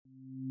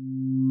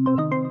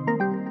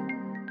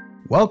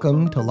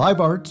Welcome to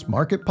LiveArt's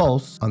Market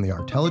Pulse on the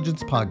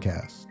Artelligence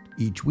Podcast.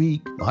 Each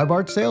week,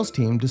 LiveArt's sales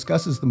team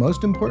discusses the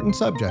most important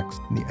subjects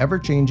in the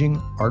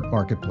ever-changing art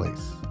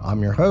marketplace.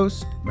 I'm your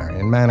host,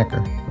 Marian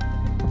Maneker.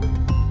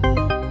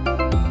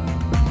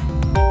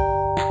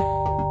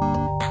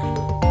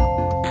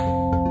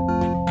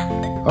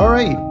 All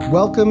right,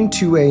 welcome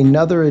to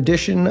another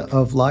edition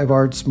of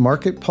LiveArt's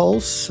Market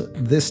Pulse.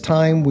 This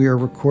time we are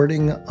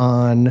recording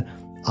on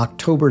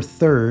October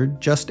 3rd,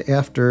 just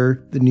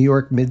after the New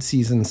York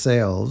mid-season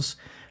sales.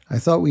 I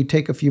thought we'd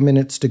take a few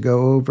minutes to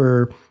go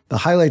over the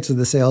highlights of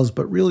the sales,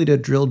 but really to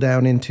drill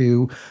down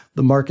into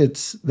the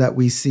markets that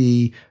we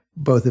see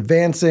both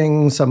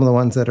advancing, some of the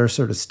ones that are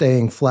sort of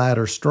staying flat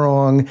or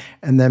strong,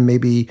 and then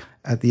maybe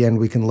at the end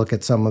we can look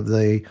at some of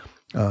the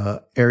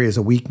areas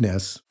of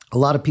weakness. A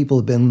lot of people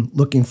have been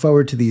looking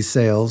forward to these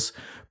sales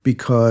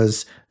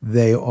because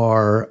they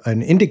are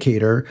an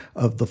indicator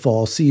of the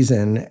fall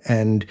season.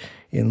 And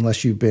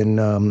unless you've been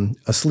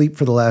asleep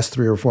for the last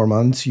 3 or 4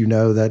 months, you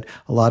know that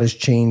a lot has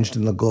changed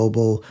in the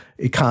global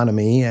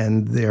economy,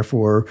 and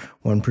therefore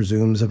one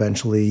presumes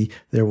eventually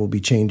there will be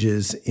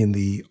changes in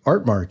the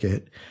art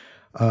market.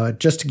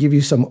 Just to give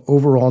you some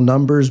overall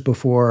numbers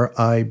before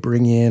I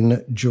bring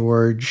in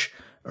George,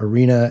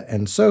 Irina,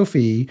 and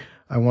Sophie,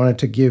 I wanted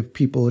to give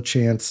people a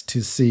chance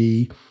to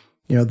see,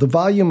 the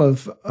volume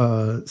of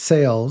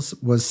sales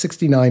was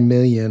 $69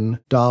 million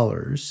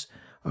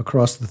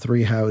across the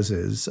three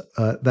houses.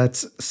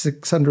 That's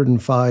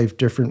 605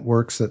 different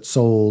works that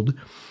sold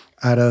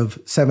out of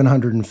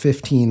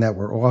 715 that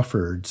were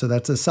offered. So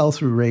that's a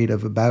sell-through rate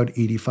of about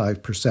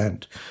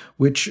 85%,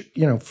 which,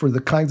 for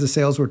the kinds of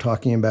sales we're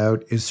talking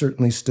about is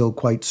certainly still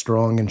quite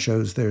strong and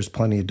shows there's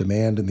plenty of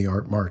demand in the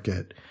art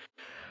market.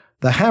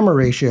 The hammer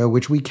ratio,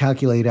 which we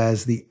calculate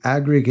as the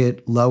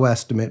aggregate low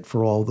estimate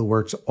for all the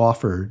works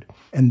offered,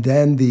 and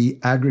then the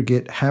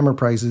aggregate hammer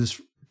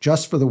prices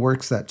just for the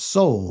works that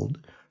sold,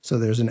 so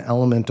there's an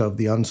element of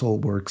the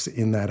unsold works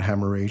in that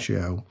hammer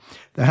ratio.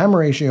 The hammer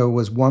ratio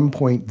was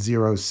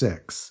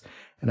 1.06.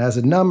 And as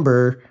a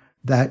number,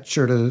 that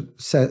sort of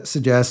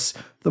suggests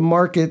the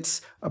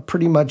market's a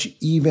pretty much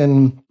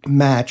even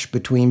match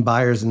between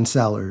buyers and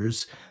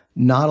sellers.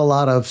 Not a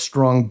lot of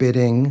strong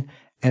bidding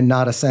and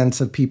not a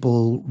sense of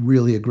people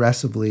really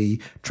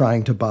aggressively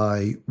trying to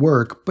buy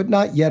work, but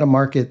not yet a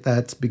market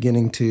that's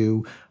beginning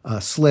to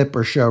slip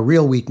or show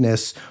real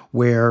weakness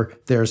where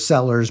there's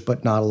sellers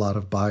but not a lot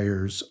of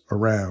buyers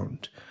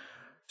around.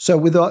 So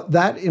with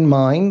that in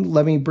mind,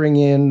 let me bring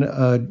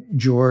in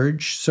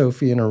George,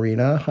 Sophie, and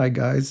Irina. Hi,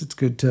 guys. It's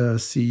good to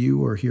see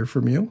you or hear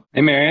from you. Hey,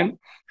 Marian.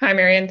 Hi,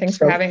 Marian. Thanks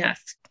for having us.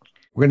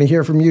 We're going to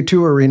hear from you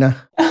too,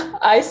 Irina.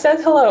 I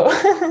said hello.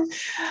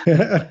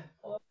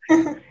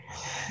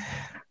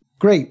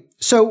 Great.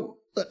 So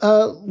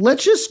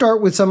let's just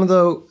start with some of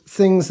the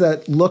things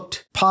that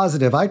looked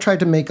positive. I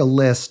tried to make a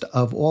list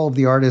of all of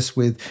the artists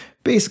with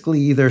basically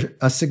either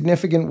a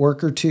significant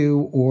work or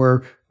two,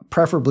 or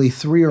preferably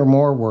 3 or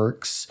more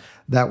works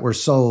that were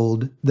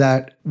sold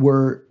that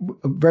were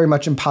very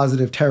much in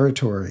positive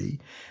territory.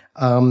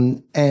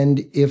 And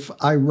if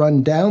I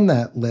run down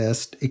that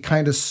list, it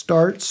kind of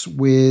starts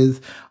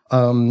with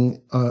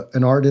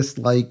an artist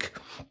like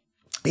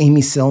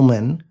Amy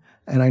Sillman.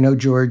 And I know,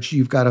 George,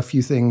 you've got a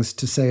few things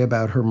to say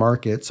about her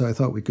market, so I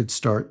thought we could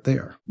start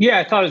there. Yeah,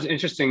 I thought it was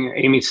interesting.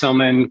 Amy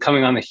Sillman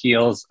coming on the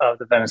heels of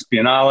the Venice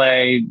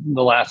Biennale.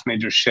 The last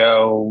major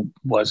show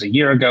was a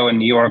year ago in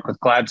New York with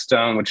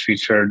Gladstone, which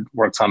featured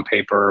works on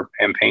paper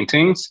and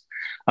paintings.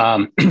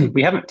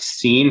 We haven't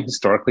seen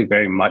historically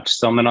very much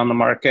Sillman on the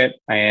market.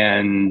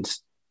 And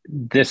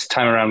this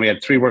time around, we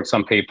had 3 works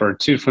on paper,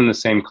 2 from the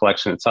same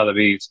collection at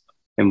Sotheby's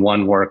and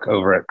 1 work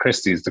over at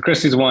Christie's. The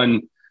Christie's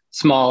one,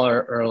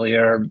 smaller,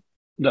 earlier.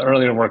 The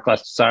earlier work,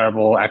 less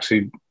desirable,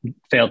 actually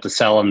failed to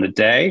sell on the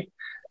day.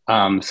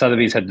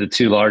 Sotheby's had the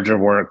 2 larger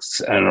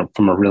works and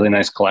from a really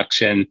nice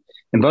collection.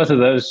 And both of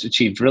those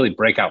achieved really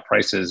breakout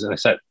prices. And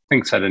I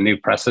think set a new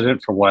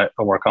precedent for what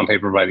a work on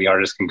paper by the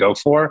artist can go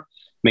for,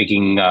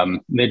 making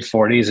mid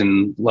 40s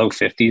and low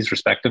 50s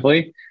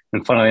respectively.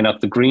 And funnily enough,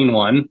 the green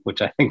one,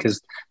 which I think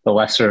is the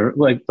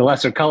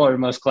lesser color in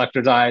most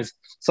collectors' eyes,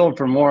 sold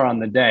for more on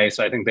the day.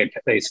 So I think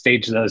they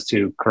staged those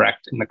 2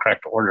 in the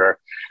correct order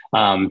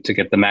to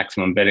get the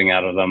maximum bidding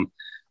out of them.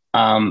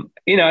 I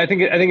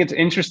think it's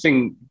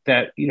interesting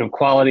that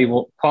quality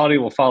will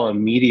follow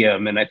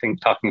medium. And I think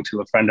talking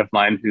to a friend of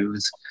mine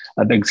who's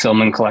a big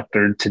Sillman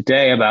collector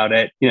today about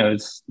it,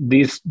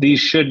 these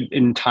should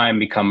in time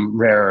become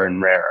rarer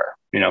and rarer.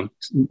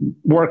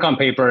 Work on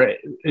paper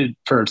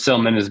for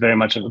Sillman is very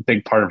much a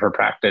big part of her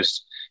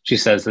practice. She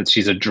says that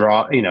she's a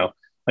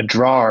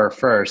drawer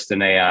first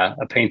and a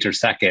painter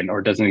second,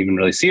 or doesn't even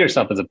really see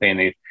herself as a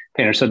painter.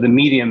 So the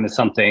medium is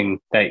something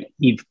that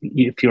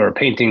if you're a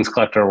paintings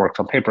collector or works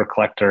on paper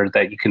collector,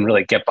 that you can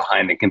really get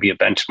behind. It can be a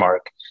benchmark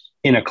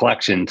in a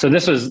collection. So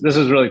this was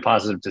really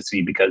positive to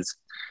see, because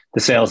the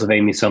sales of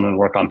Amy Sillman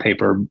work on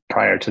paper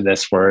prior to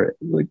this were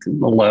like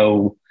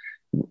low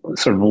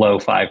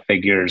 5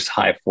 figures,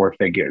 high 4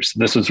 figures.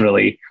 This was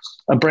really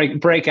a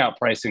breakout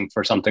pricing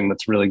for something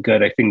that's really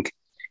good. I think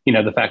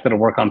The fact that a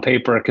work on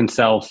paper can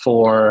sell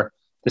for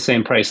the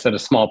same price that a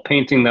small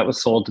painting that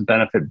was sold to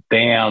benefit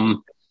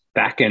BAM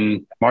back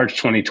in March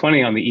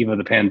 2020 on the eve of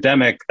the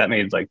pandemic, that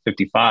made like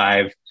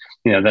 55.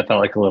 That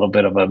felt like a little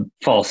bit of a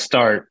false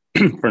start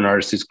for an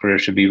artist whose career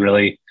should be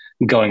really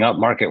going up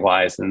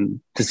market-wise.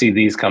 And to see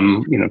these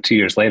come, 2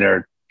 years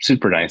later,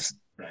 super nice.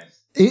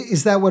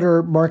 Is that what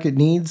our market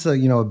needs?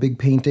 A big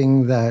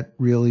painting that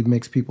really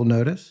makes people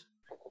notice?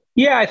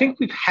 Yeah, I think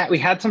we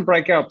had some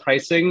breakout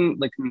pricing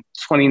like in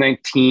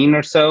 2019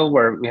 or so,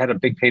 where we had a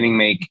big painting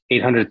make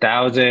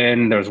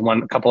 800,000. There was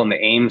a couple in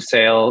the AIM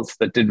sales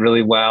that did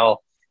really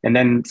well. And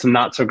then some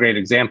not so great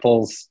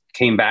examples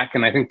came back.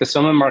 And I think the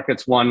Soma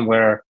market's one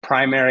where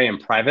primary and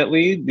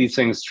privately, these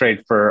things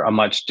trade for a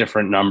much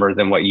different number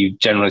than what you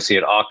generally see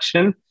at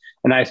auction.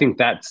 And I think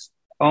that's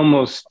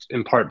almost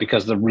in part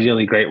because the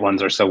really great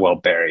ones are so well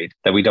buried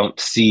that we don't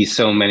see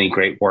so many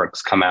great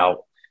works come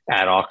out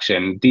at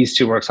auction. These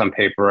two works on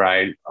paper,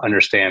 I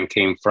understand,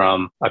 came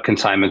from a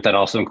consignment that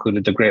also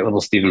included the great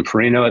little Stephen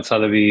Perino at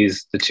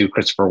Sotheby's, the two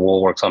Christopher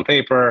Wool works on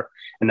paper,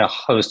 and a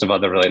host of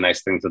other really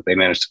nice things that they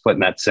managed to put in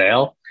that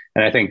sale.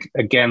 And I think,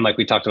 again, like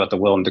we talked about the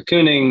Willem de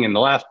Kooning in the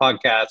last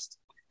podcast,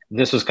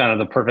 this was kind of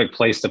the perfect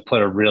place to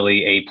put a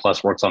really A+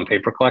 works on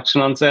paper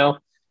collection on sale,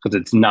 because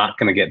it's not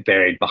going to get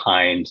buried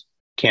behind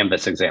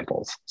canvas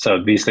examples.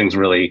 So these things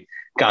really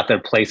got their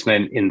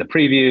placement in the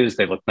previews.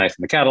 They look nice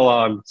in the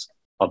catalogs,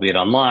 albeit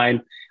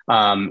online.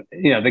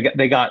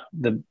 They got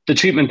the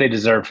treatment they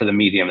deserve for the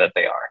medium that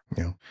they are.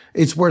 Yeah.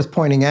 It's worth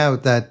pointing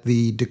out that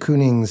the de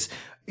Koonings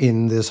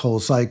in this whole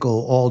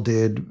cycle all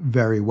did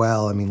very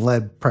well. I mean,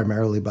 led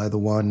primarily by the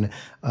one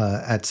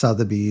at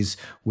Sotheby's,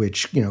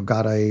 which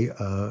got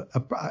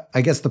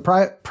I guess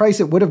the price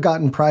it would have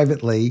gotten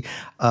privately,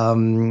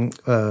 around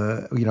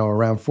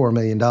 $4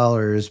 million,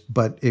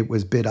 but it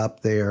was bid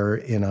up there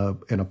in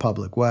a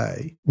public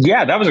way.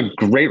 Yeah, that was a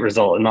great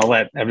result, and I'll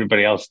let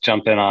everybody else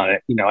jump in on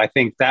it. I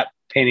think that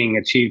painting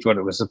achieved what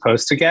it was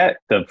supposed to get,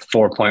 the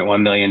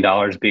 $4.1 million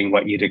being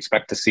what you'd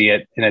expect to see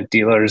it in a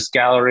dealer's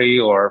gallery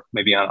or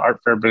maybe on an art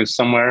fair booth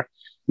somewhere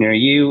near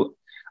you.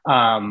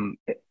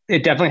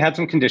 It definitely had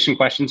some condition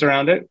questions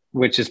around it,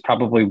 which is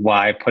probably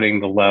why putting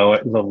the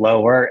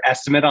lower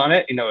estimate on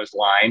it, is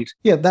lined.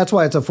 Yeah, that's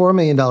why it's a $4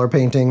 million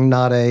painting,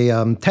 not a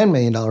 $10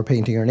 million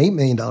painting or an $8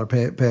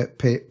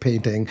 million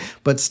painting.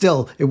 But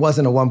still, it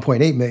wasn't a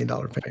 $1.8 million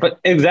painting.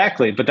 But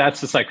exactly. But that's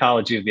the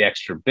psychology of the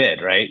extra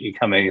bid, right? You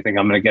come in, you think,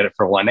 I'm going to get it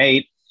for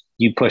 1.8.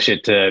 You push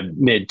it to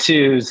mid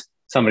twos.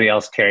 Somebody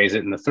else carries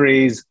it in the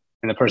threes.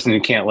 And the person who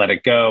can't let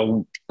it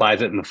go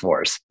buys it in the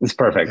fours. It's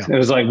perfect. Yeah. It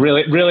was like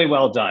really, really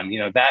well done.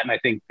 That, and I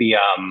think the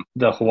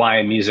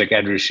Hawaiian music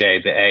Ed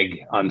Ruscha, the egg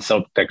on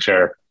silk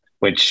picture,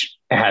 which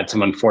had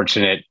some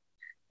unfortunate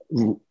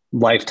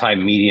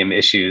lifetime medium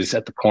issues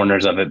at the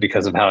corners of it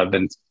because of how it had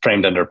been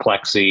framed under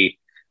plexi.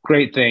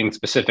 Great thing,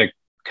 specific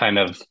kind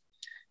of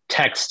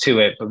text to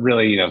it, but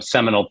really,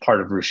 seminal part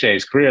of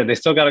Ruscha's career. They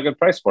still got a good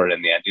price for it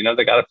in the end.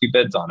 They got a few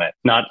bids on it.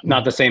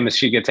 Not the same as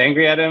She Gets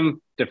Angry at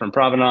Him, different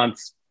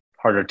provenance,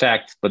 harder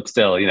text, but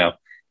still,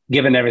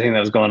 given everything that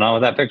was going on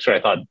with that picture,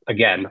 I thought,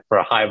 again, for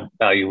a high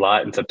value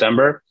lot in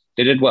September,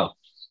 they did well.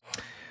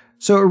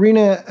 So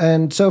Irina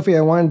and Sophie,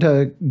 I wanted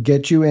to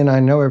get you in. I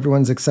know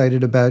everyone's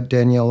excited about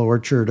Danielle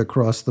Orchard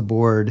across the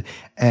board,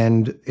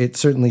 and it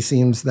certainly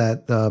seems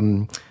that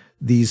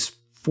these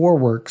 4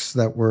 works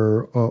that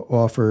were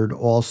offered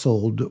all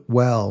sold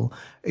well.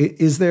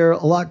 Is there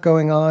a lot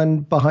going on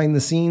behind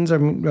the scenes,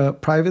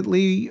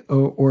 privately,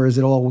 or is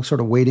it all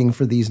sort of waiting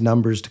for these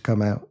numbers to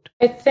come out?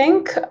 I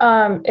think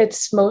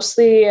it's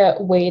mostly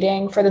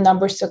waiting for the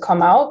numbers to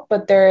come out,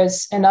 but there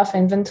is enough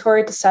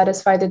inventory to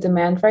satisfy the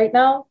demand right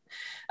now.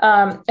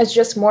 It's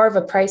just more of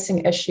a pricing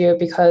issue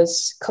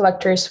because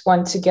collectors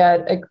want to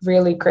get a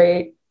really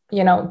great,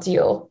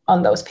 deal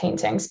on those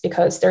paintings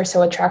because they're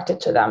so attracted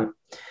to them.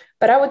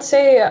 But I would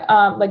say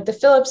like the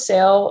Phillips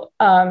sale,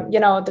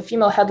 the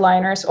female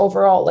headliners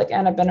overall, like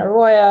Anna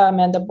Benaroya,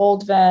 Amanda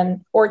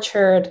Baldwin,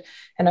 Orchard,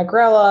 and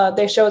Agrella,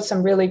 they showed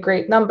some really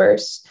great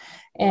numbers.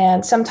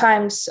 And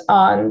sometimes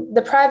on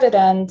the private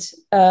end,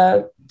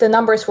 the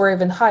numbers were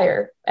even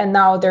higher. And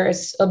now there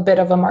is a bit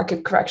of a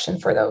market correction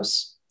for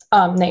those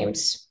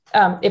names,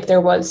 if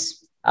there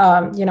was,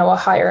 a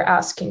higher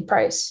asking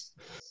price.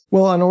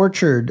 Well, on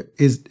Orchard,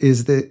 is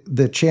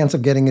the chance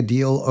of getting a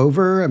deal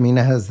over? I mean,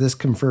 has this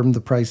confirmed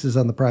the prices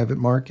on the private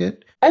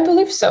market? I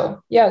believe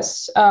so,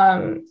 yes.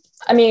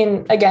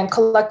 Again,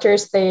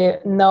 collectors, they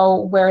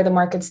know where the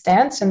market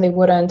stands and they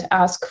wouldn't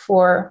ask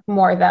for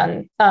more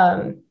than,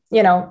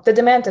 the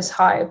demand is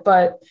high,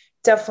 but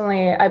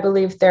definitely I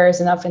believe there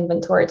is enough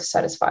inventory to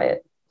satisfy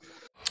it.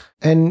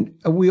 And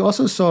we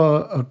also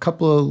saw a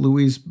couple of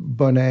Louise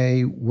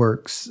Bonnet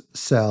works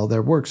sell.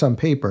 Their works on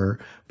paper,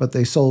 but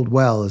they sold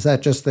well. Is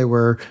that just they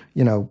were,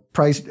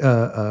 priced,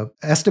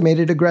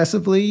 estimated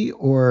aggressively,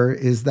 or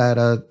is that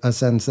a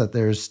sense that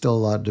there's still a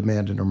lot of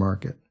demand in her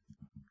market?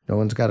 No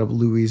one's got a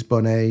Louise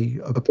Bonnet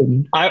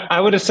opinion. I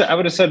would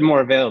have said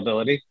more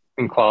availability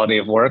and quality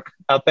of work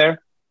out there.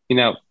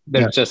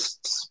 There's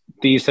just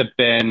these have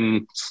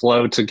been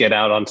slow to get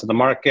out onto the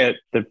market.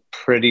 They're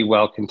pretty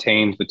well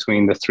contained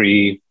between the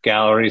three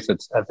galleries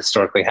that have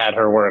historically had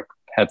her work,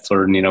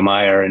 Hetzler, Nino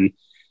Meyer, and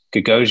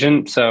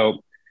Gagosian.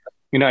 So,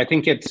 I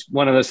think it's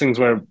one of those things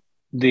where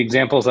the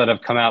examples that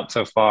have come out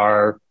so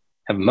far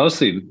have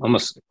mostly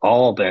almost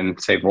all been,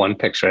 save one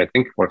picture, I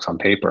think works on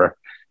paper.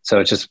 So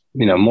it's just,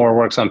 more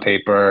works on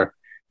paper.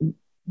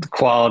 The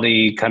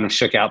quality kind of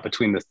shook out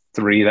between the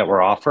three that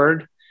were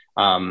offered.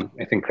 I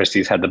think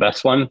Christie's had the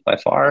best one by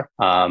far.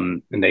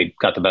 And they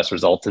got the best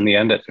results in the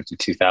end at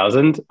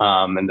 52,000.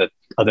 And the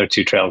other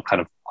two trailed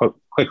kind of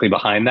quickly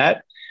behind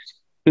that.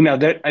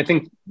 I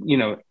think,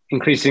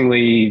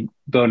 increasingly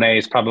Bonet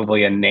is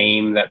probably a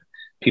name that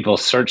people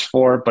search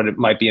for, but it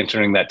might be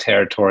entering that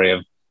territory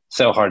of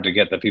so hard to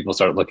get that people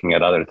start looking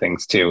at other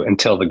things too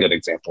until the good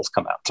examples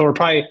come out. So we're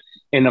probably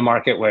in a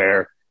market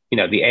where,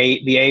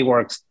 the A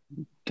works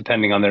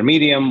depending on their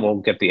medium.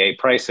 We'll get the A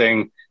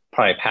pricing,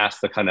 probably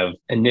past the kind of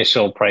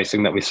initial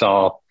pricing that we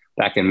saw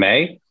back in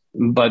May,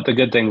 but the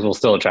good things will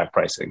still attract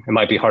pricing. It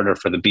might be harder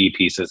for the B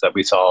pieces that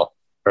we saw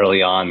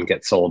early on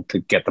get sold to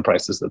get the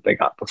prices that they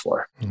got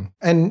before.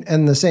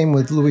 And the same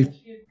with Louis.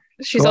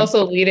 She's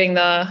also leading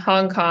the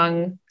Hong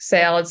Kong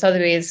sale at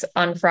Sotheby's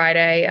on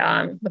Friday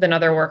with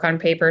another work on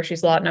paper.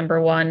 She's lot number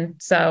 1.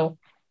 So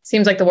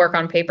seems like the work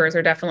on papers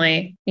are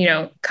definitely,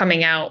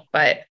 coming out,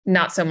 but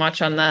not so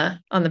much on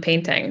the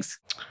paintings.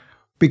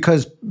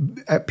 Because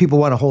people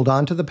want to hold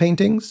on to the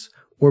paintings,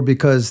 or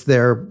because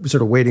they're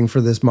sort of waiting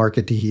for this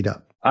market to heat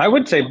up? I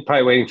would say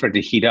probably waiting for it to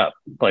heat up,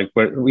 like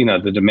where,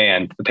 the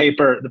demand, the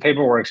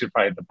paperwork should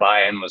probably, the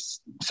buy-in was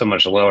so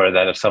much lower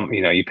that if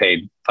you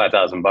paid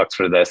 $5,000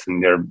 for this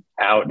and your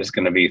out is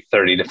going to be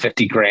 30 to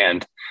 50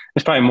 grand,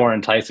 it's probably more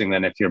enticing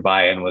than if your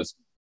buy-in was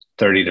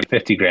 30 to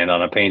 50 grand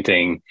on a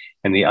painting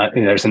and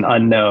there's an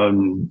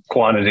unknown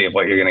quantity of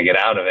what you're going to get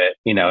out of it,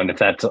 and if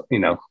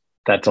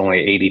that's only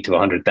 80 to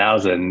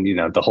 100,000,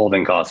 the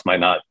holding costs might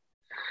not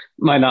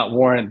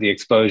warrant the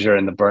exposure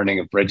and the burning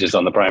of bridges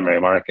on the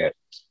primary market.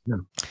 Yeah.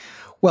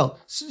 Well,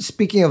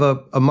 speaking of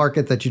a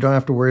market that you don't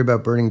have to worry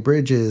about burning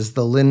bridges,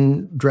 the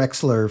Lynn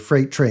Drexler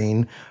freight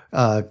train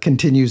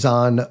continues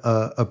on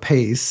a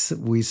pace.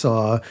 We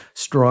saw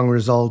strong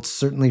results,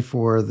 certainly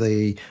for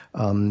the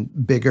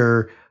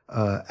bigger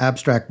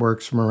abstract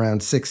works from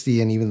around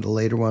 60 and even the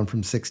later one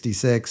from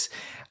 66.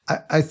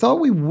 I thought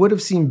we would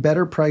have seen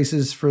better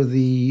prices for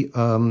the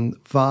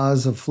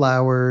vase of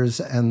flowers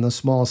and the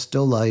small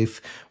still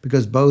life,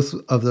 because both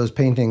of those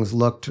paintings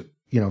looked,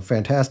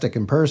 fantastic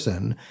in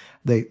person.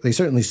 They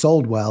certainly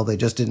sold well. They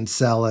just didn't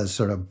sell as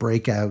sort of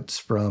breakouts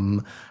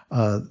from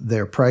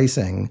their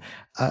pricing.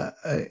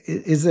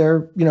 Is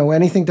there,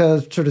 anything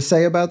to sort of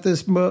say about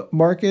this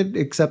market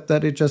except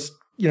that it just,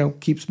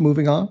 keeps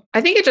moving on? I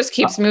think it just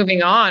keeps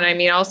moving on. I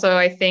mean, also,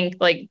 I think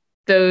like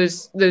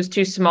those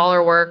two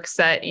smaller works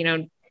that,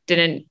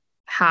 didn't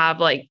have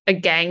like a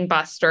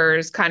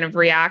gangbusters kind of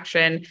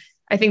reaction.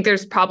 I think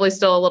there's probably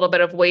still a little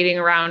bit of waiting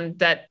around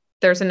that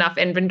there's enough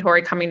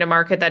inventory coming to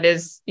market that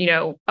is,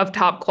 of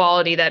top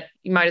quality that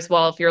you might as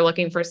well, if you're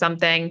looking for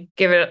something,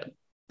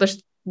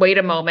 just wait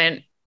a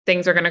moment.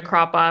 Things are going to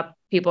crop up.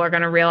 People are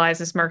going to realize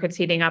this market's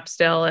heating up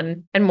still,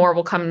 and more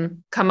will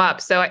come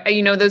up. So,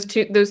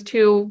 those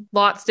two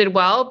lots did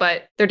well,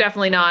 but they're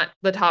definitely not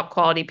the top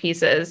quality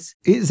pieces.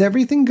 Is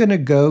everything going to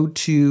go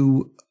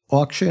to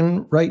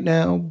auction right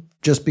now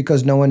just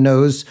because no one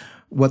knows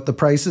what the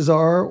prices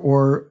are,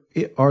 or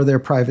are there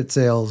private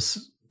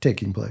sales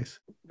taking place?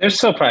 There's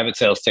still private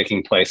sales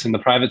taking place, and the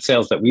private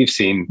sales that we've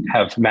seen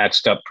have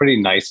matched up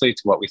pretty nicely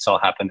to what we saw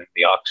happen in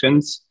the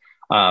auctions,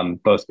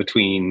 both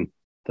between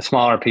the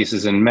smaller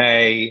pieces in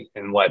May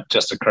and what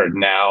just occurred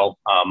now,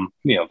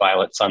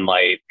 Violet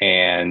Sunlight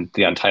and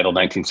the Untitled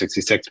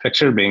 1966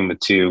 picture being the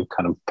two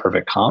kind of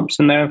perfect comps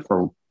in there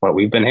for what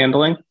we've been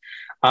handling.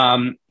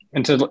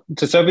 And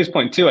to Sophie's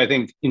point too, I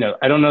think,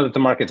 I don't know that the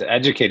market's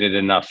educated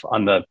enough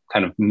on the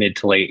kind of mid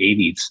to late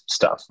 80s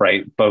stuff,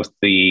 right? Both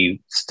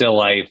the still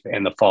life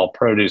and the fall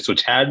produce,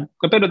 which had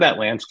a bit of that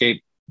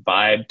landscape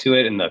vibe to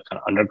it and the kind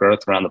of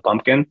undergrowth around the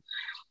pumpkin,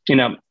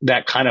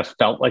 that kind of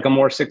felt like a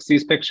more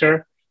 60s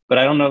picture. But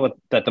I don't know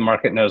that the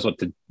market knows what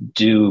to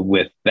do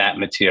with that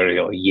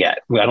material yet.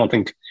 I don't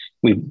think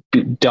we've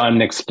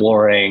done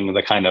exploring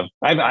the kind of,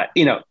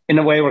 in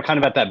a way, we're kind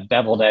of at that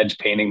beveled edge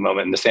painting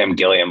moment in the Sam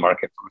Gilliam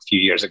market from a few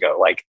years ago.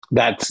 Like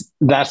that's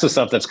the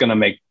stuff that's going to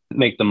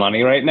make the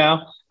money right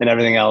now, and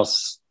everything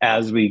else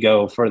as we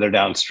go further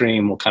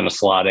downstream will kind of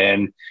slot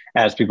in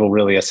as people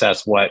really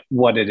assess what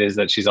it is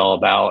that she's all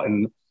about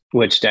and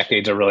which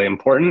decades are really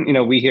important.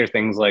 We hear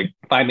things like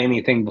find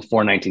anything before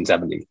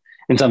 1970.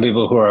 And some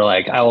people who are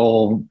like, I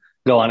will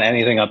go on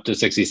anything up to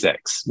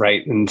 66,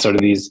 right? And sort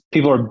of these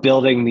people are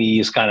building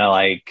these kind of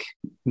like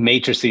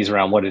matrices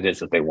around what it is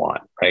that they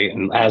want, right?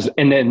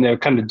 And then they're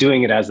kind of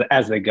doing it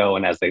as they go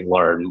and as they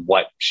learn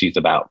what she's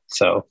about.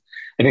 So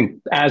I think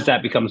as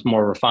that becomes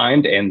more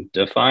refined and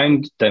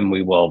defined, then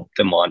we'll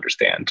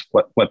understand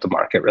what the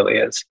market really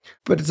is.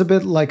 But it's a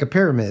bit like a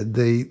pyramid.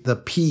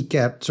 The peak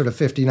at sort of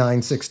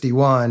 59,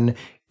 61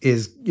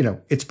 is,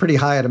 it's pretty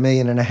high at $1.5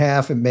 million.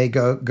 It may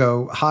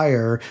go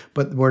higher,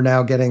 but we're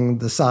now getting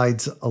the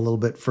sides a little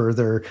bit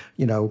further,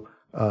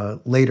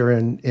 later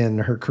in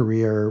her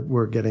career.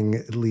 We're getting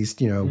at least,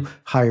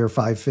 higher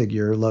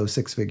 5-figure, low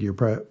 6-figure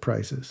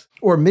prices,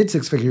 or mid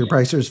 6-figure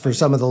prices for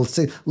some of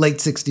the late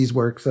 60s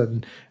works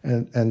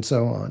and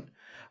so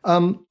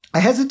on. I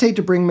hesitate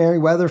to bring Mary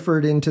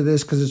Weatherford into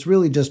this because it's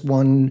really just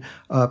one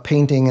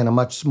painting and a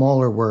much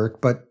smaller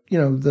work, but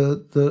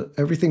the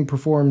everything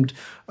performed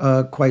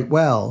quite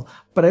well.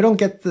 But I don't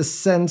get the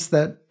sense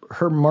that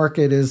her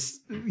market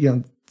is,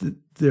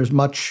 there's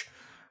much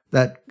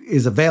that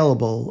is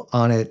available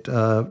on it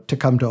to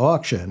come to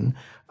auction,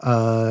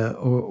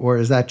 or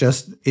is that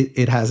just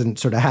it hasn't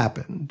sort of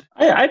happened?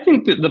 I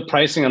think that the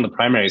pricing on the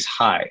primary is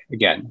high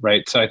again,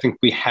 right? So I think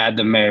we had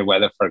the Mary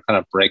Weatherford kind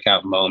of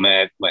breakout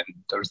moment when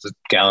there was the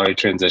gallery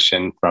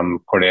transition from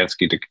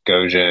Kordansky to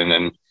Gagosian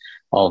and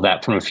all of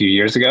that from a few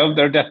years ago.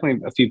 There are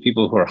definitely a few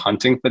people who are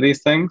hunting for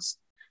these things.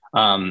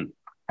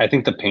 I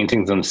think the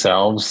paintings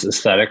themselves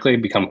aesthetically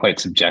become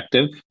quite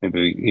subjective.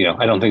 Maybe,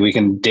 I don't think we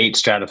can date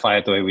stratify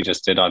it the way we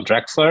just did on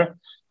Drexler,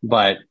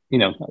 but,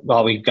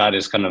 all we've got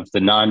is kind of the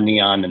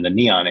non-neon and the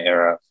neon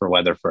era for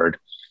Weatherford.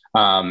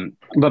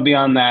 But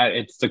beyond that,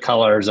 it's the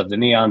colors of the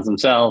neons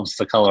themselves,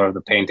 the color of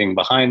the painting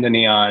behind the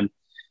neon.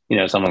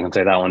 Someone can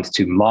say that one's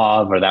too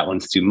mauve or that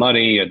one's too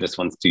muddy or this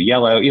one's too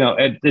yellow.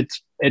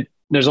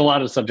 There's a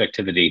lot of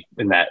subjectivity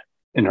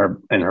in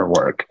her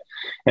work.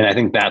 And I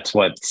think that's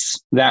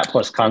that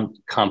plus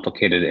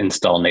complicated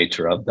install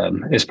nature of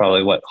them is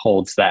probably what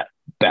holds that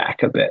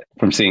back a bit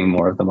from seeing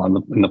more of them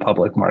in the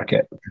public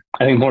market.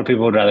 I think more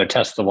people would rather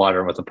test the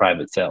water with a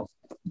private sale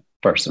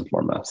first and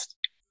foremost.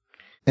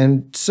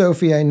 And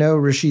Sophie, I know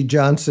Rashid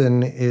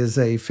Johnson is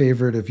a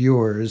favorite of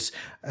yours.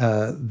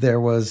 There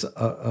was,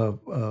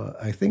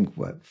 I think,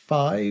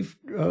 4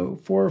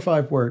 or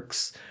 5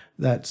 works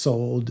that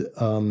sold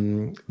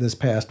this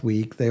past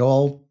week. They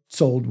all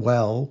sold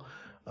well.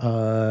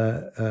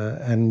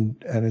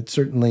 And it's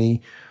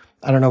certainly,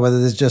 I don't know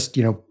whether it's just,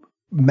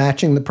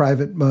 matching the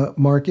private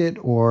market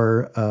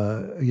or,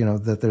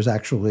 that there's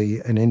actually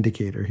an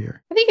indicator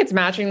here. I think it's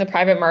matching the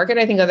private market.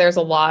 I think that there's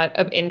a lot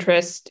of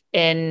interest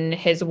in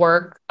his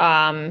work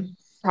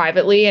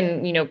privately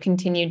and,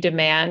 continued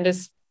demand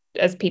as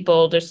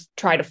people just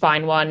try to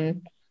find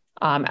one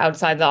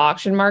outside the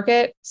auction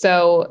market.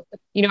 So,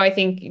 I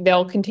think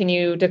they'll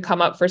continue to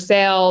come up for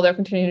sale. There'll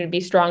continue to be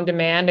strong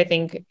demand. I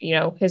think,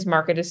 his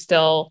market is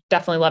still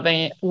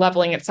definitely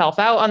leveling itself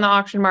out on the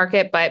auction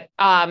market, but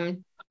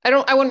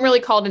I wouldn't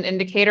really call it an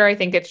indicator. I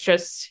think it's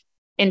just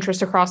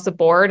interest across the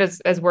board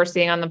as we're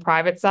seeing on the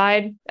private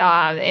side.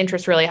 The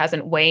interest really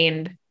hasn't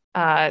waned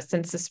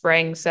since the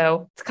spring.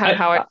 So it's kind of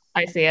how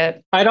I see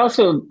it. I'd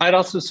also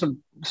sort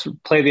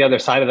of play the other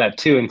side of that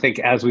too, and think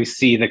as we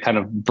see the kind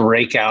of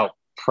breakout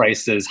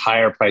prices,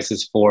 higher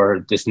prices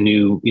for this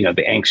new,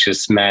 the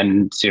Anxious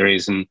Men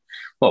series and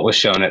what was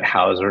shown at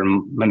Hauser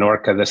and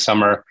Menorca this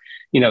summer,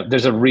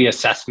 there's a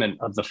reassessment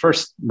of the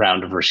first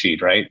round of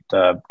Rashid, right?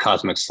 The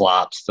Cosmic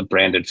Slops, the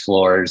branded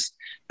floors,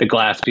 the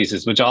glass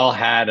pieces, which all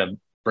had a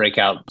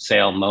breakout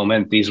sale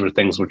moment. These were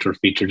things which were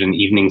featured in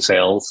evening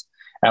sales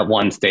at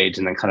one stage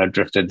and then kind of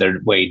drifted their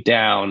way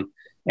down.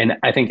 And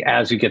I think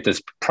as we get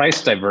this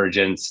price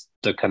divergence,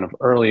 the kind of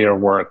earlier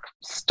work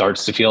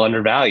starts to feel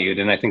undervalued.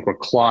 And I think we're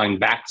clawing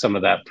back some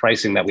of that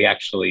pricing that we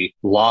actually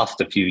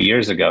lost a few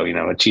years ago.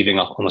 Achieving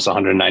almost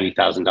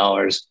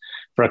 $190,000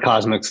 for a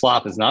Cosmic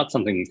Slop is not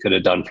something you could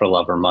have done for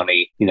love or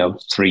money,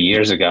 3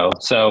 years ago.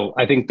 So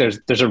I think there's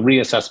a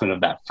reassessment of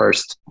that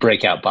first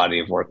breakout body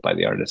of work by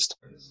the artist.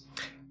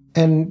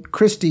 And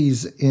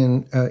Christie's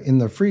in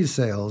the freeze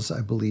sales,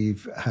 I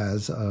believe,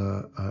 has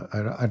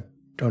I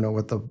don't know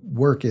what the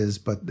work is,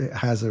 but it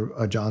has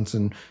a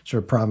Johnson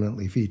sort of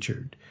prominently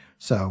featured.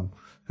 So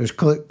there's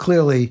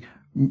clearly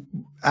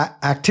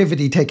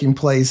activity taking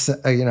place,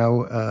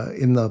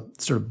 in the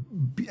sort of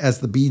as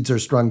the beads are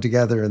strung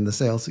together in the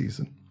sale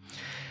season.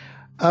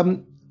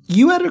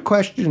 You had a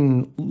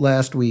question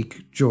last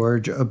week,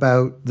 George,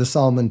 about the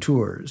Salman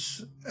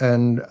tours,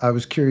 and I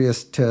was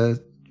curious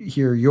to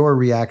hear your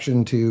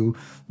reaction to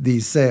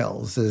these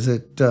sales. Is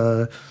it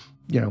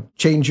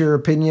change your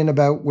opinion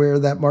about where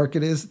that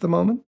market is at the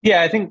moment?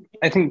 Yeah, I think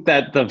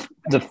that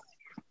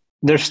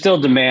there's still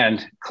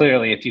demand,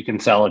 clearly, if you can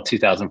sell a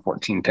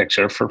 2014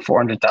 picture for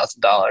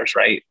 $400,000,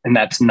 right? And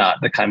that's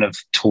not the kind of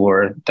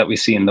tour that we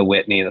see in the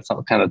Whitney. That's not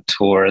the kind of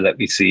tour that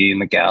we see in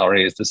the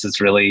galleries. This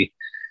is really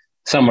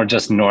somewhere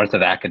just north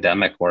of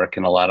academic work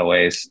in a lot of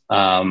ways.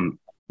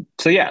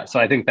 So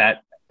I think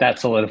that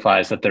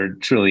solidifies that there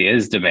truly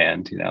is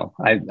demand.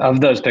 Of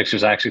those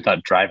pictures, I actually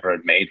thought Driver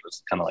and Maid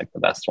was kind of like the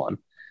best one.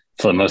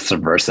 It's the most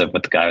subversive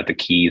with the guy with the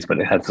keys, but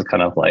it has the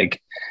kind of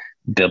like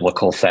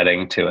biblical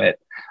setting to it.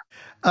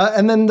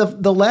 And then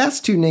the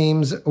last two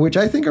names, which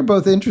I think are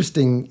both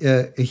interesting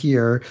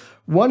here.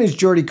 One is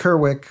Jordy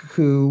Kerwick,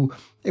 who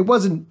it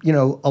wasn't,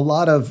 a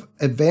lot of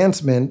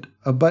advancement,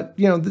 but,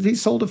 he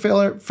sold a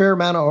fair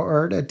amount of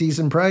art at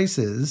decent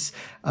prices.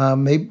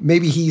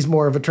 Maybe he's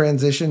more of a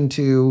transition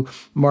to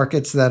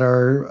markets that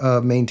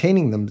are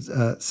maintaining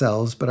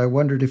themselves. But I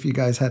wondered if you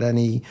guys had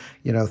any,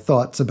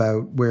 thoughts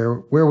about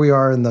where we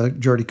are in the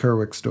Jordy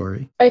Kerwick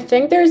story. I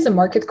think there's a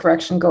market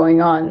correction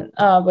going on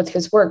with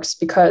his works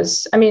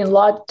because,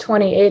 Lot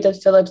 28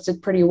 at Phillips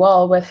did pretty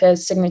well with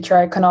his signature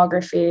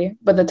iconography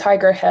with the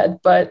tiger head,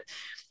 but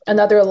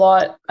another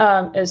lot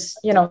is,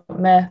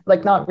 meh,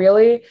 like not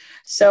really.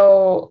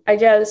 So I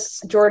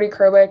guess Jordy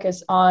Kerwick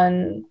is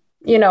on,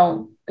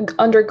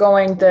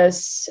 undergoing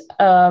this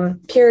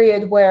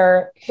period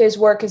where his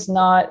work is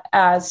not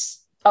as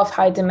of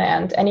high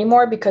demand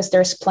anymore because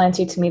there's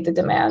plenty to meet the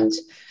demand.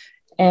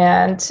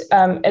 And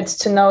it's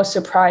to no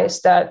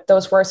surprise that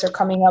those works are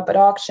coming up at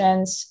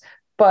auctions.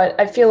 But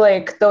I feel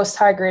like those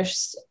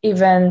tigers,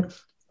 even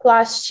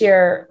last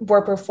year,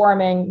 were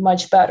performing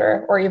much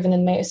better, or even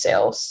in May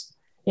sales.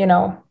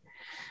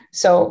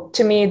 So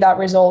to me, that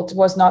result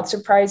was not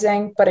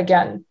surprising. But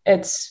again,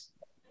 it's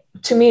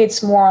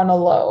more on a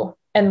low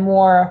and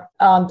more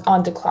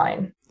on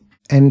decline.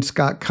 And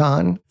Scott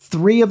Kahn,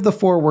 3 of the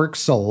 4 works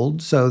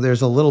sold. So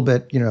there's a little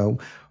bit,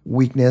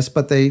 weakness,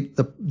 but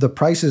the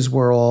prices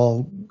were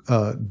all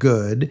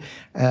good.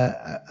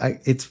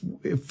 It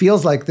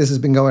feels like this has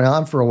been going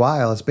on for a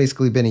while. It's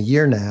basically been a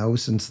year now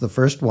since the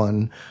first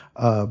one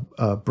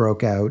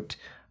broke out.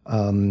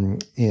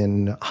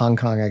 In Hong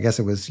Kong, I guess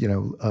it was, a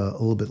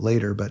little bit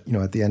later, but,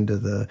 at the end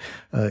of the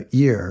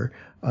year,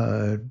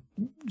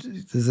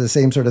 is the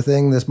same sort of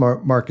thing? This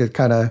market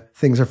kind of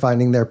things are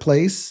finding their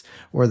place,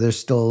 or there's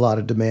still a lot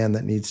of demand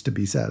that needs to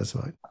be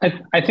satisfied?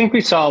 I think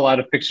we saw a lot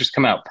of pictures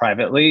come out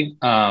privately,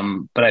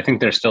 but I think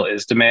there still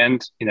is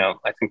demand.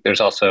 I think there's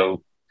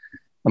also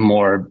a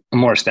more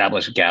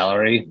established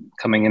gallery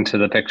coming into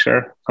the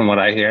picture from what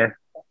I hear.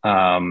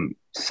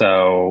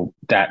 So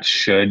that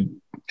should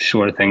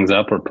shore things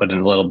up or put in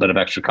a little bit of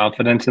extra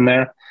confidence in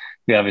there.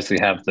 We obviously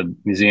have the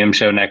museum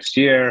show next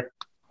year.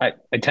 I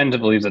tend to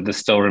believe that this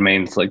still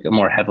remains like a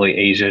more heavily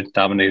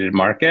Asia-dominated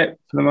market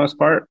for the most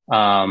part.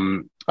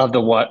 Of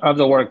the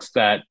works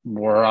that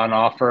were on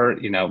offer,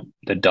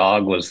 the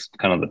dog was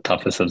kind of the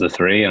toughest of the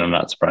 3, and I'm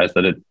not surprised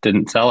that it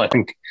didn't sell. I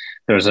think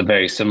there was a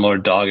very similar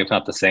dog, if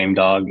not the same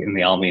dog, in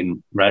the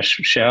Almin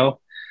Resch show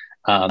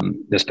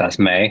this past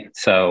May.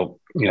 So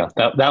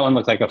that one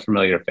looked like a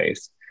familiar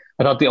face.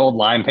 I thought the old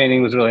lime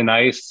painting was really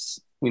nice,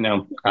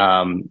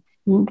 kind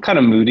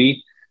of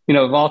moody.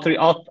 Of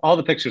all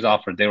the pictures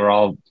offered, they were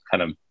all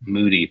kind of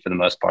moody for the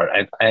most part.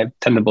 I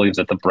tend to believe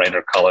that the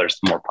brighter colors,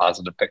 the more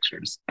positive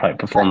pictures probably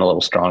perform a little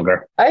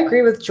stronger. I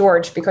agree with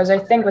George because I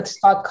think with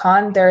Scott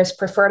Kahn, there's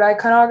preferred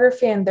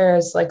iconography and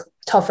there's like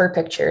tougher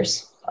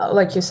pictures,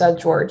 like you said,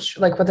 George,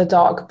 like with a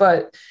dog.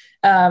 But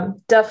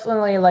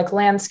definitely like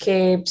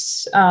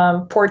landscapes,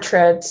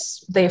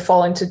 portraits, they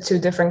fall into 2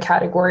 different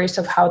categories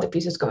of how the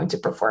piece is going to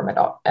perform at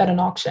an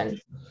auction.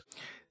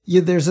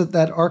 Yeah, there's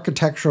that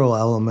architectural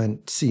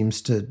element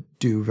seems to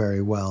do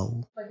very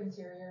well. Like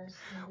interiors.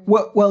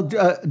 Well,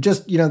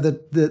 just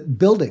the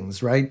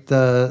buildings, right?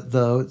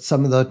 The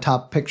some of the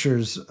top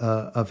pictures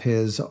of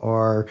his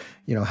are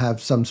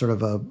have some sort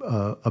of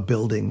a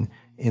building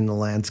in the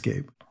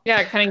landscape. Yeah,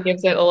 it kind of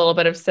gives it a little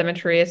bit of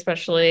symmetry,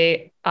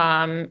 especially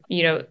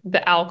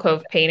the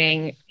alcove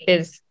painting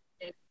is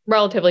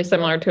relatively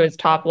similar to his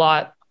top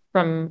lot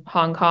from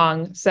Hong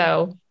Kong.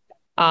 So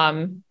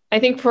I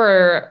think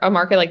for a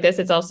market like this,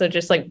 it's also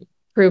just like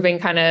proving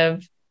kind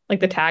of like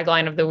the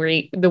tagline of the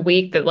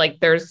week that like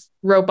there's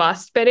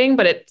robust bidding,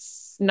 but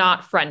it's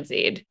not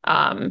frenzied.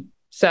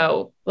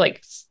 So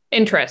like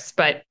interest,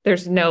 but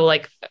there's no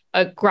like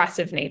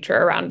aggressive nature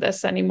around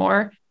this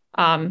anymore,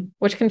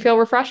 which can feel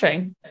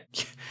refreshing.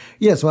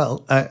 Yes,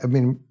 well,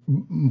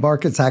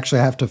 markets actually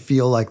have to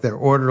feel like they're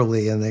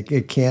orderly, and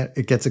it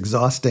gets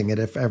exhausting. And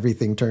if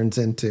everything turns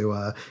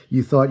into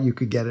you thought you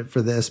could get it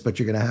for this, but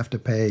you're going to have to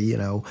pay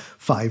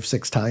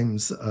 5-6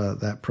 times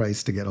that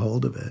price to get a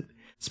hold of it.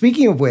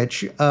 Speaking of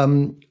which,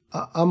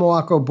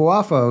 Amoako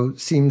Boafo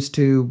seems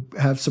to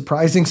have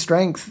surprising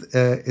strength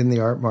in the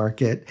art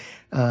market.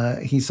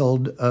 He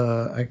sold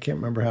I can't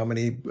remember how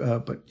many,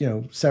 but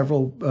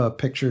several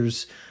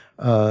pictures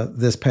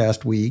this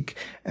past week.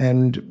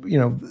 And,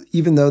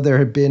 even though there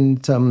had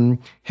been some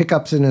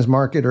hiccups in his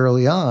market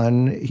early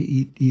on,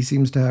 he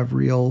seems to have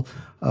real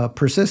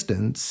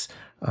persistence.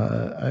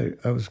 I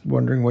was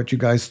wondering what you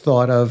guys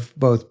thought of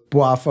both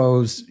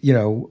Boafo's,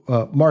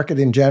 market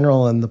in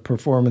general and the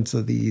performance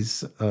of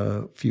these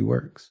few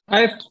works.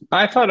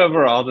 I thought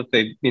overall that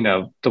they,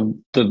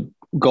 the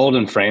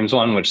Golden Frames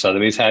one, which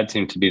Sotheby's had,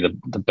 seemed to be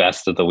the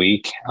best of the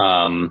week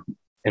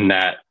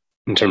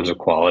in terms of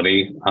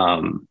quality.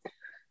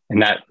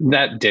 And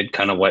that did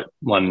kind of what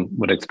one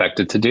would expect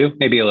it to do,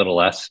 maybe a little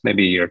less.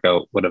 Maybe a year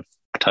ago would have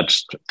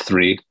touched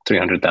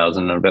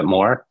 300,000 or a bit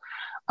more.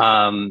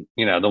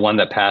 The one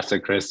that passed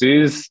at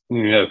Christie's,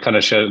 kind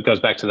of goes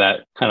back to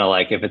that kind of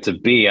like, if it's a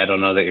B, I don't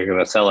know that you're going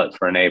to sell it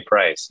for an A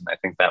price. And I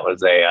think that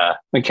was a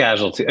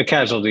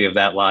casualty of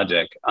that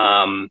logic.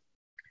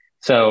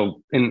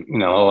 So,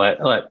 I'll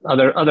let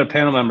other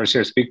panel members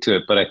here speak to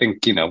it, but I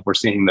think, we're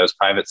seeing those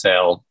private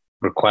sale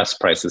request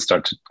prices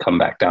start to come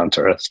back down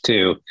to earth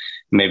too.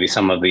 Maybe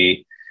some of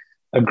the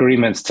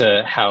agreements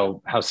to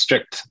how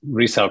strict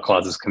resale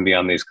clauses can be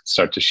on these could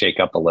start to shake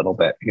up a little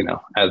bit,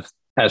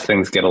 as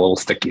things get a little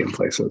sticky in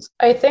places.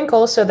 I think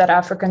also that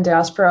African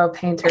diaspora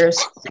painters,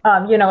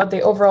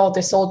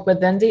 they sold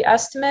within the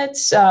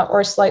estimates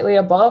or slightly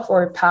above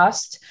or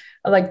past,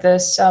 like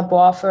this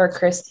Boafa or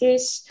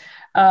Christie's.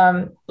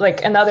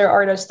 Like another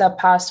artist that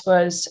passed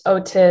was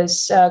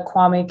Otis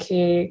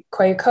Kwame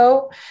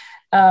Kwaiko.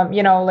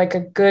 Like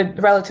a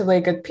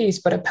relatively good piece,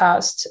 but it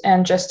passed.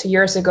 And just 2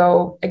 years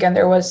ago, again,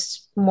 there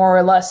was more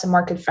or less a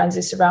market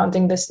frenzy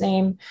surrounding this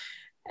name.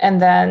 And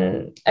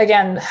then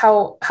again,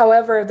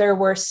 however, there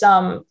were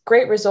some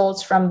great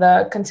results from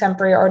the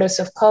contemporary artists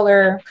of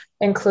color,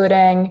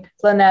 including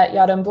Lynette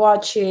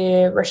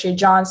Yadamboachi, Rashid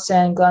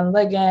Johnson, Glenn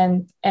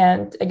Ligon.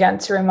 And again,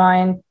 to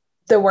remind,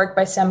 the work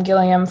by Sam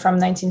Gilliam from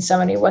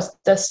 1970 was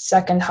the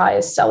second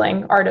highest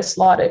selling artist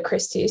lot at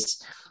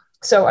Christie's.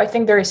 So I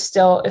think there is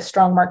still a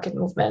strong market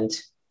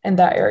movement in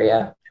that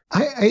area.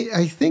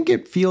 I think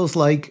it feels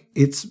like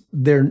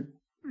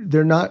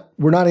we're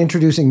not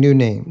introducing new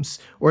names,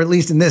 or at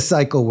least in this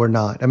cycle, we're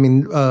not. I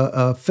mean,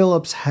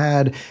 Phillips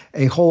had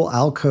a whole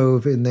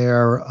alcove in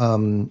their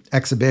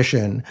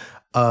exhibition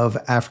of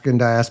African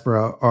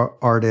diaspora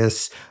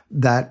artists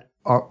that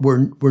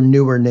were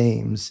newer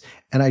names,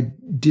 and I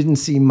didn't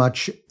see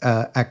much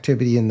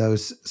activity in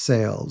those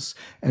sales.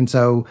 And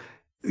so,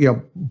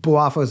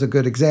 Boafa is a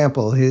good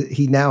example.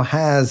 He now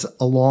has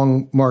a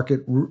long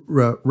market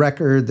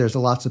record. There's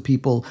lots of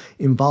people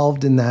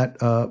involved in that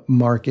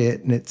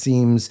market, and it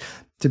seems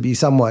to be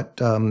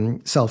somewhat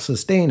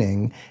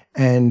self-sustaining.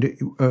 And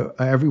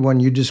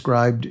everyone you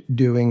described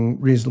doing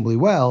reasonably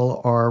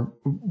well are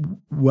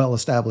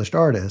well-established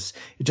artists.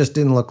 It just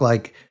didn't look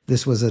like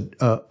this was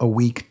a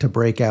week to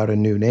break out a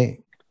new name.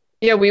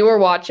 Yeah, we were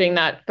watching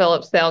that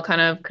Phillips sale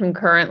kind of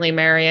concurrently,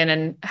 Marion,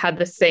 and had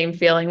the same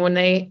feeling when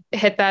they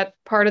hit that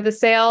part of the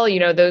sale.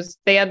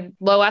 They had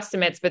low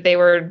estimates, but they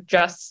were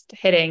just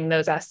hitting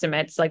those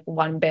estimates, like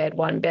one bid.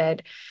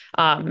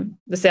 The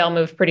sale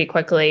moved pretty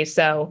quickly.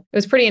 So it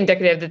was pretty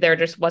indicative that there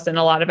just wasn't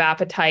a lot of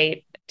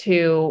appetite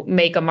to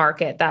make a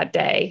market that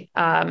day.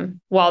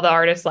 While the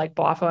artists like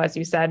Boafa, as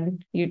you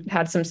said, you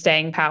had some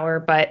staying power.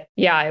 But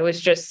yeah, it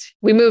was just,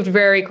 we moved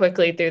very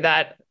quickly through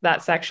that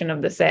section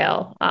of the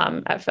sale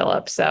at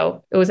Phillips.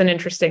 So it was an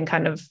interesting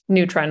kind of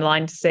new trend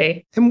line to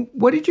see. And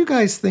what did you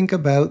guys think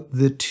about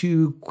the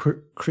two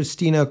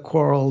Christina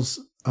Quarles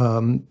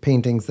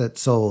paintings that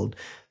sold?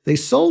 They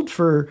sold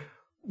for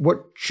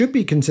what should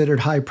be considered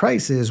high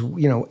prices.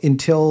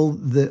 Until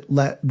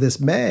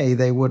this May,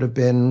 they would have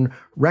been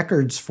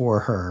records for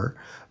her.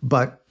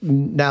 But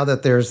now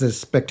that there's this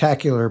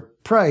spectacular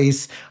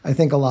price, I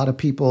think a lot of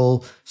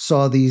people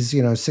saw these,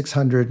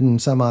 600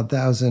 and some odd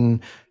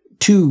thousand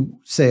two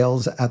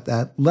sales at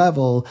that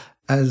level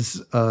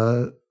as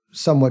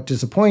somewhat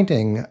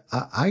disappointing.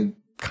 I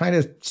kind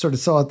of sort of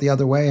saw it the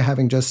other way,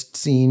 having just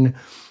seen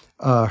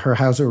her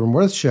Hauser and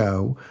Wirth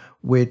show,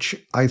 which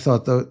I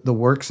thought the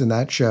works in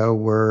that show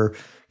were,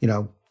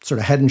 sort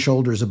of head and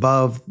shoulders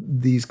above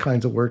these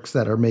kinds of works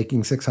that are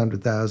making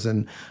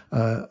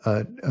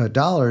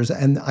 $600,000.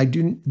 And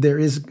there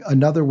is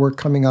another work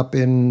coming up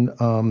in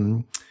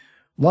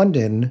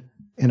London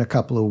in a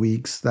couple of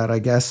weeks that I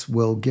guess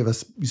will give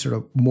us sort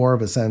of more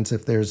of a sense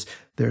if there's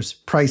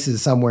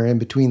prices somewhere in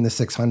between the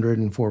 600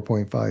 and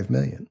 4.5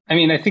 million. I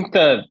mean, I think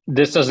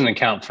this doesn't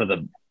account for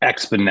the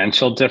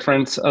exponential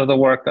difference of the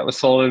work that was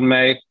sold in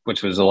May,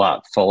 which was a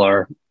lot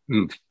fuller,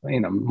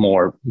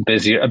 more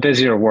a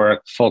busier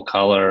work, full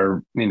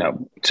color,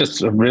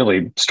 just a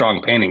really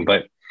strong painting,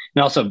 but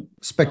also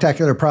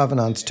spectacular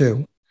provenance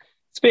too.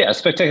 Yeah,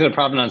 spectacular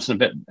provenance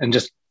and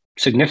just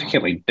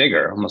significantly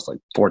bigger, almost like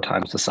 4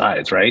 times the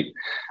size, right?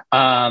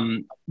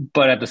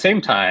 But at the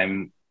same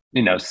time,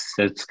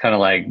 it's kind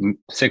of like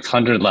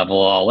 600 level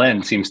all in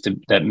in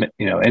the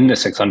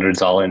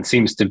 600s all in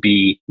seems to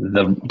be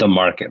the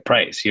market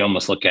price. You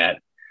almost look at,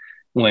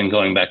 when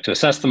going back to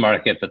assess the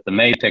market, that the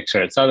May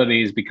picture at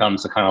Sotheby's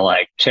becomes a kind of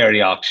like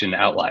charity auction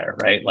outlier,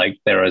 right? Like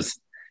there was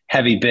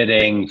heavy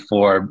bidding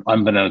for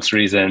unbeknownst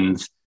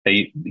reasons.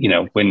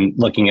 When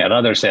looking at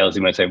other sales,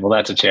 you might say, well,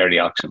 that's a charity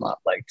auction lot.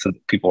 Like, so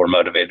people were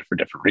motivated for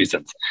different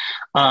reasons.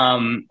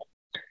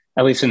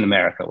 At least in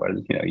America, where,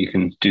 you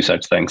can do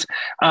such things.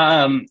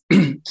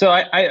 So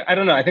I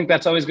don't know. I think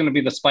that's always going to be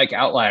the spike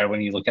outlier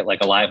when you look at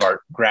like a live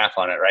art graph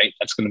on it, right?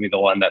 That's going to be the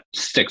one that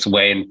sticks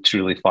way and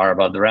truly far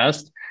above the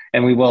rest.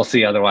 And we will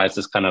see otherwise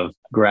this kind of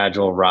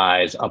gradual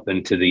rise up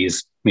into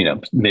these,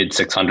 mid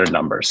 600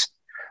 numbers.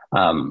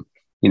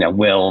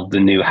 Will the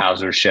new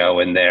Hauser show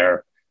and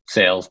their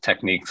sales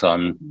techniques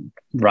on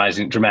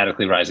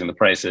dramatically rising the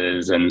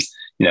prices and,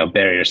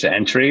 barriers to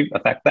entry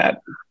affect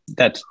that?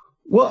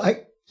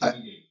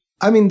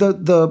 I mean,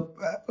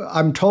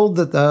 I'm told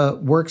that the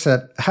works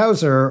at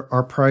Hauser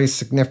are priced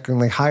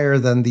significantly higher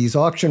than these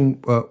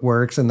auction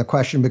works, and the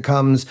question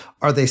becomes,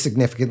 are they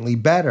significantly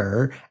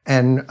better?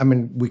 And I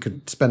mean, we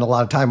could spend a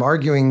lot of time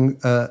arguing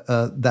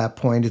that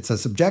point. It's a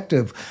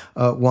subjective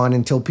one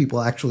until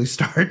people actually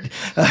start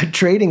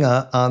trading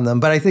on them.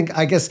 But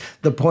I guess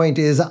the point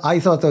is, I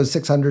thought those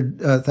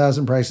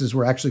 600,000 prices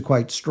were actually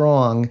quite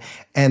strong,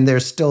 and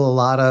there's still a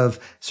lot of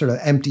sort of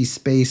empty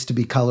space to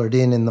be colored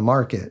in the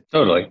market.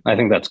 Totally. I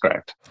think that's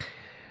correct.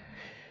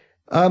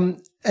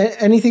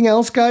 Anything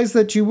else, guys,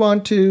 that you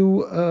want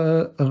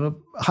to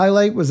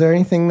highlight? Was there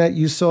anything that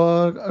you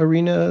saw,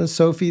 Irina,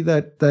 Sophie,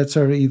 that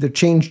sort of either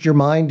changed your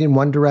mind in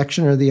one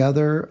direction or the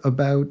other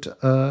about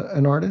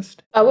an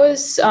artist? I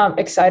was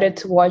excited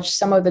to watch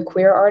some of the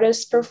queer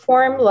artists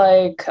perform,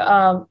 like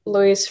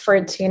Luis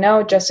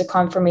Fertino, just a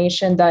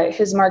confirmation that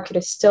his market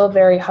is still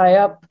very high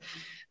up.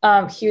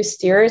 Hugh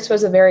Steers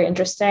was a very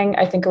interesting,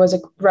 I think it was a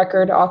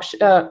record auction,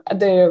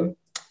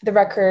 the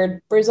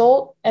record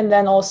result. And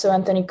then also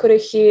Anthony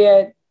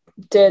Cudahy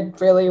did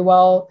really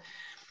well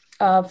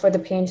for the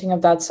painting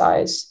of that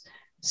size.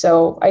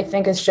 So I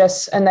think it's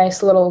just a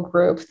nice little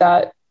group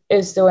that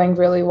is doing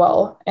really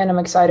well. And I'm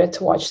excited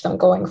to watch them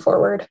going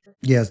forward.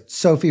 Yes,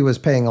 Sophie was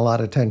paying a lot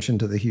of attention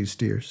to the Hugh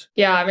Steers.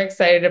 Yeah, I'm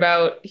excited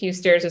about Hugh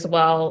Steers as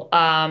well.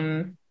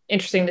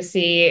 Interesting to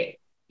see,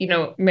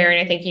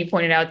 Marion, I think you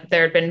pointed out that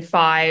there had been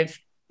 5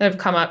 that have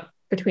come up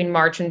between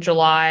March and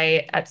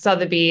July at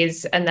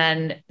Sotheby's. And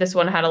then this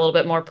one had a little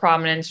bit more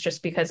prominence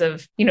just because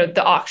of,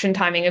 the auction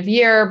timing of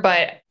year.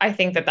 But I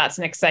think that that's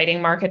an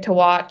exciting market to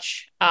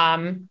watch.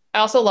 I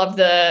also love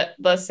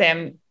the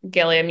Sam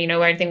Gilliam,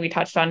 I think we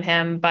touched on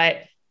him, but,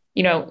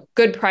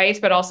 good price,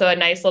 but also a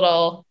nice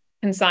little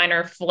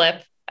consignor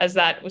flip, as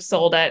that was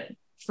sold at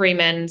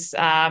Freeman's,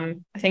 I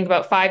think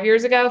about 5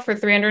 years ago for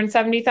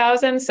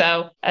 $370,000.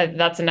 So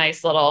that's a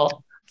nice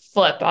little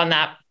flip on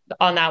that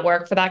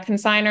work for that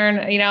consignor.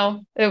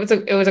 And,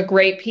 it was a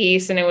great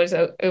piece, and it was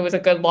a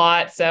good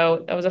lot.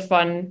 So that was a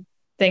fun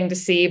thing to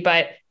see.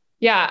 But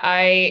yeah,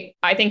 I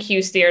think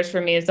Hugh Steers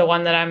for me is the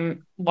one that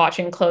I'm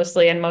watching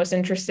closely and most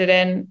interested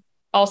in.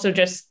 Also,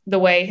 just the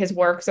way his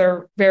works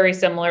are very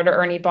similar to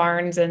Ernie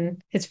Barnes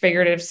and his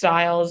figurative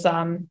styles.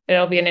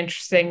 It'll be an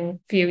interesting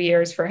few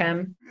years for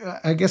him.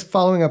 I guess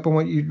following up on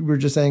what you were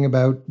just saying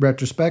about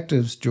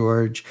retrospectives,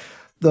 George,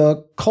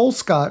 the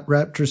Colescott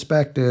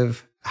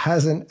retrospective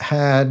hasn't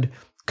had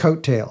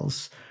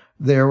coattails.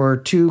 There were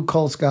 2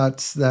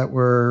 Colescotts that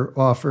were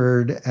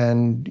offered,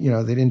 and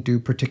they didn't do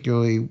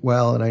particularly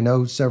well. And I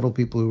know several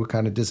people who were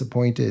kind of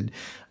disappointed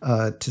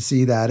to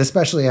see that,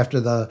 especially after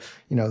the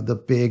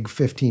big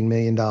 $15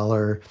 million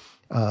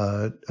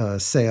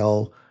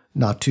sale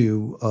not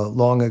too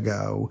long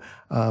ago.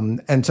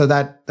 And so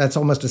that's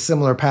almost a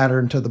similar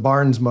pattern to the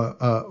Barnes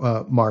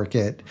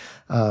market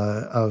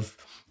of.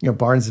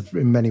 Barnes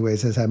in many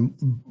ways has had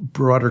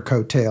broader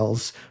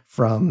coattails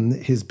from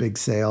his big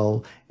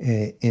sale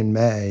in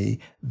May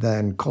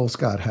than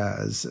Colescott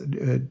has.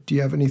 Do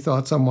you have any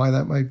thoughts on why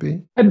that might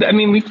be? I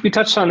mean, we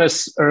touched on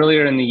this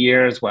earlier in the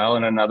year as well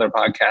in another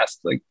podcast.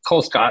 Like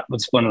Colescott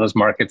was one of those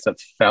markets that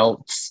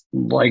felt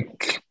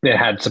like it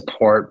had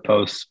support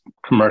both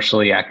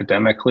commercially,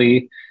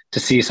 academically, to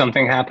see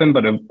something happen.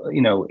 But,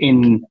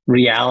 in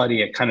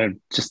reality, it kind of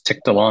just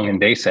ticked along in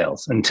day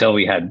sales until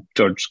we had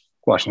George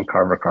Washington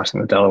Carver crossing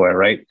the Delaware,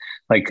 right?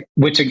 Like,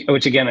 which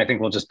again, I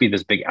think will just be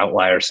this big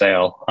outlier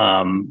sale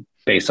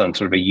based on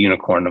sort of a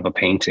unicorn of a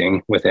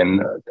painting within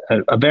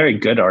a very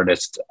good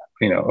artist,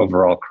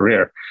 overall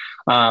career.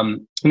 The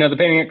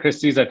painting at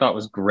Christie's I thought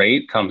was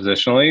great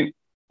compositionally.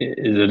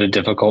 Is it a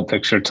difficult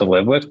picture to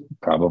live with?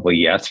 Probably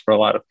yes, for a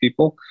lot of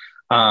people.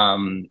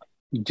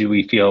 Do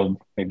we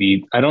feel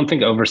maybe, I don't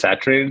think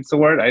oversaturated is the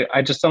word.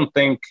 I just don't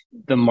think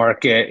the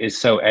market is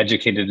so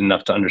educated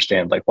enough to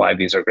understand like why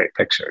these are great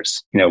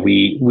pictures.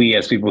 We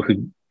as people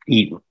who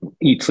eat,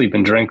 sleep,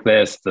 and drink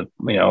this,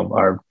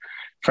 our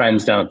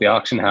friends down at the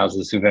auction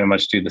houses who very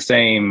much do the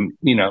same,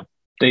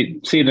 they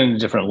see it in a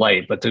different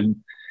light. But to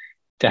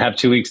have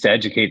 2 weeks to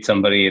educate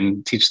somebody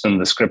and teach them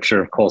the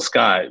scripture of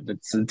Colescott,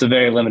 it's a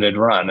very limited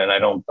run. And I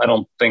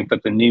don't think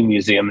that the new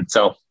museum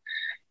itself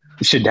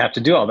should have to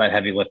do all that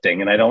heavy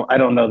lifting. And I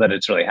don't know that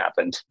it's really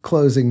happened.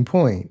 Closing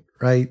point,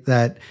 right?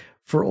 That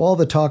for all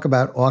the talk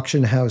about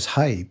auction house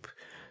hype,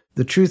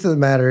 the truth of the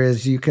matter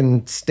is you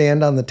can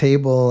stand on the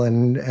table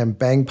and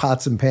bang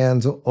pots and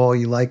pans all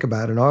you like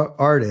about an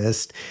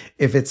artist.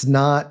 If it's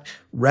not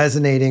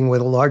resonating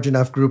with a large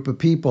enough group of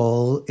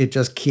people, it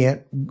just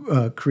can't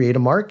create a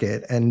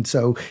market. And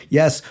so,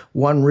 yes,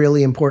 one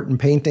really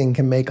important painting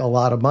can make a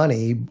lot of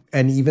money,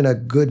 and even a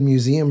good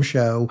museum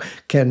show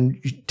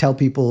can tell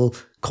people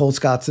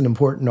Colescott's an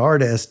important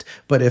artist,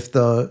 but if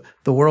the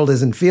world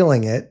isn't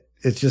feeling it,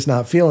 it's just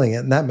not feeling it.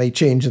 And that may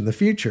change in the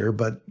future,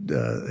 but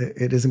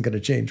it isn't going to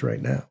change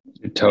right now.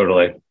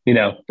 Totally.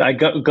 I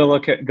go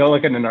look at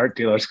an art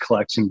dealer's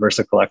collection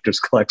versus a collector's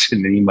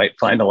collection, and you might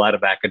find a lot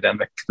of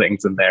academic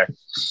things in there.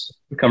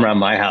 Come around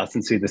my house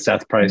and see the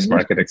Seth Price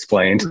market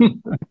explained.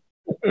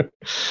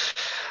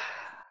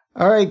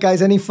 All right,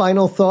 guys, any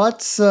final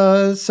thoughts,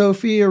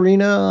 Sophie,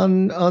 Irina,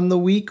 on the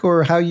week,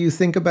 or how you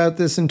think about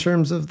this in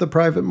terms of the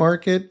private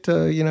market?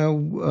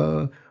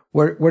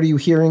 What are you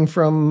hearing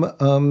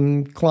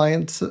from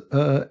clients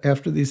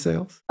after these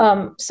sales?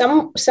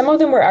 Some of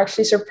them were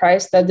actually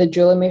surprised that the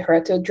Julia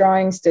Mijareto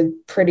drawings did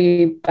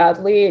pretty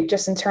badly,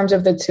 just in terms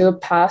of the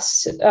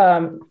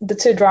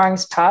two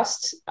drawings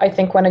passed, I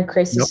think, when it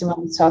Gracie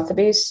Simone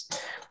Sotheby's.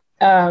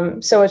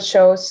 So it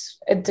shows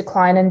a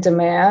decline in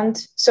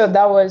demand. So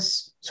that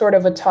was sort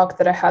of a talk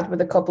that I had with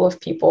a couple of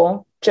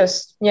people.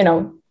 Just,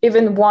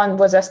 even one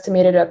was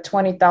estimated at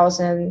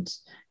 20,000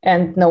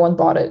 and no one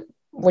bought it,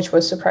 which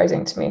was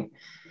surprising to me.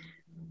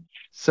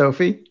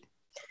 Sophie?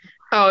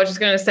 Oh, I was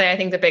just going to say, I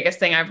think the biggest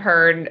thing I've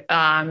heard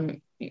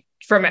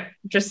from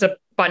just a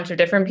bunch of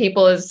different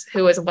people is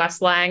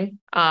Wes Lang,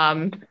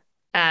 and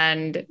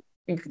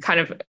kind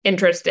of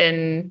interest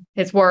in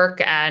his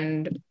work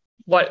and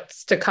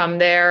what's to come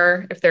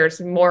there, if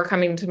there's more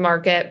coming to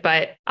market.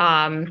 But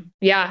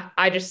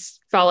I just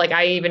felt like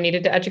I even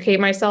needed to educate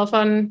myself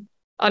on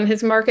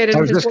his market. And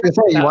I was just going to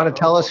say, you want to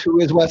tell us who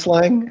is Wes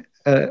Lang?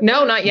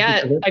 No, not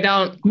yet. I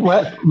don't.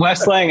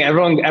 Wes Lang,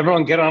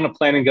 everyone get on a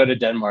plane and go to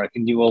Denmark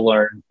and you will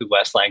learn who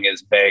Wes Lang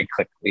is very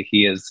quickly.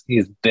 He is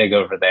big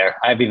over there.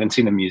 I've even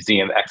seen a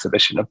museum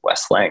exhibition of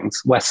Wes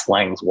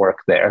Lang's work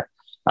there.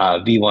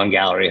 V1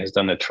 Gallery has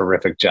done a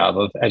terrific job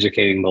of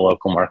educating the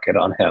local market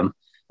on him,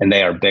 and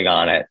they are big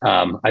on it.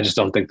 I just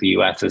don't think the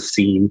US has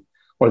seen,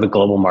 or the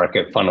global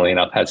market, funnily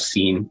enough, has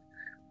seen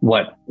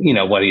what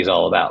he's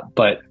all about.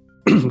 But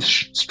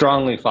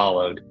strongly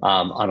followed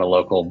on a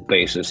local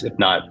basis, if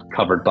not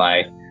covered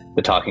by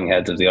the talking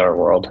heads of the art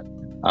world.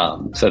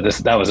 So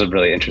that was a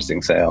really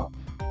interesting sale.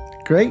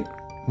 Great.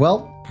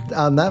 Well,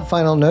 on that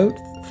final note,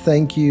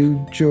 thank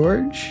you,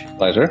 George.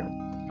 Pleasure.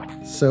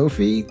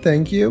 Sophie,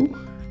 thank you.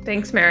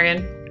 Thanks,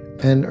 Marion.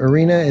 And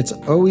Irina, it's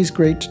always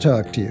great to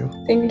talk to you.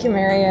 Thank you,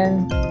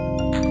 Marion.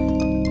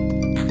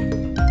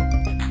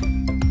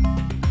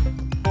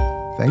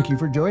 Thank you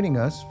for joining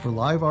us for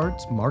Live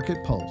Art's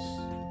Market Pulse.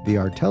 The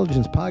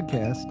Artelligence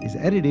podcast is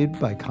edited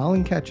by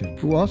Colin Ketchum,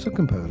 who also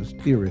composed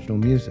the original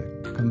music.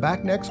 Come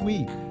back next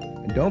week,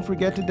 and don't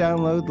forget to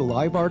download the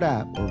Live Art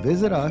app or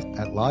visit us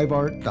at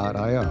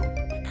liveart.io.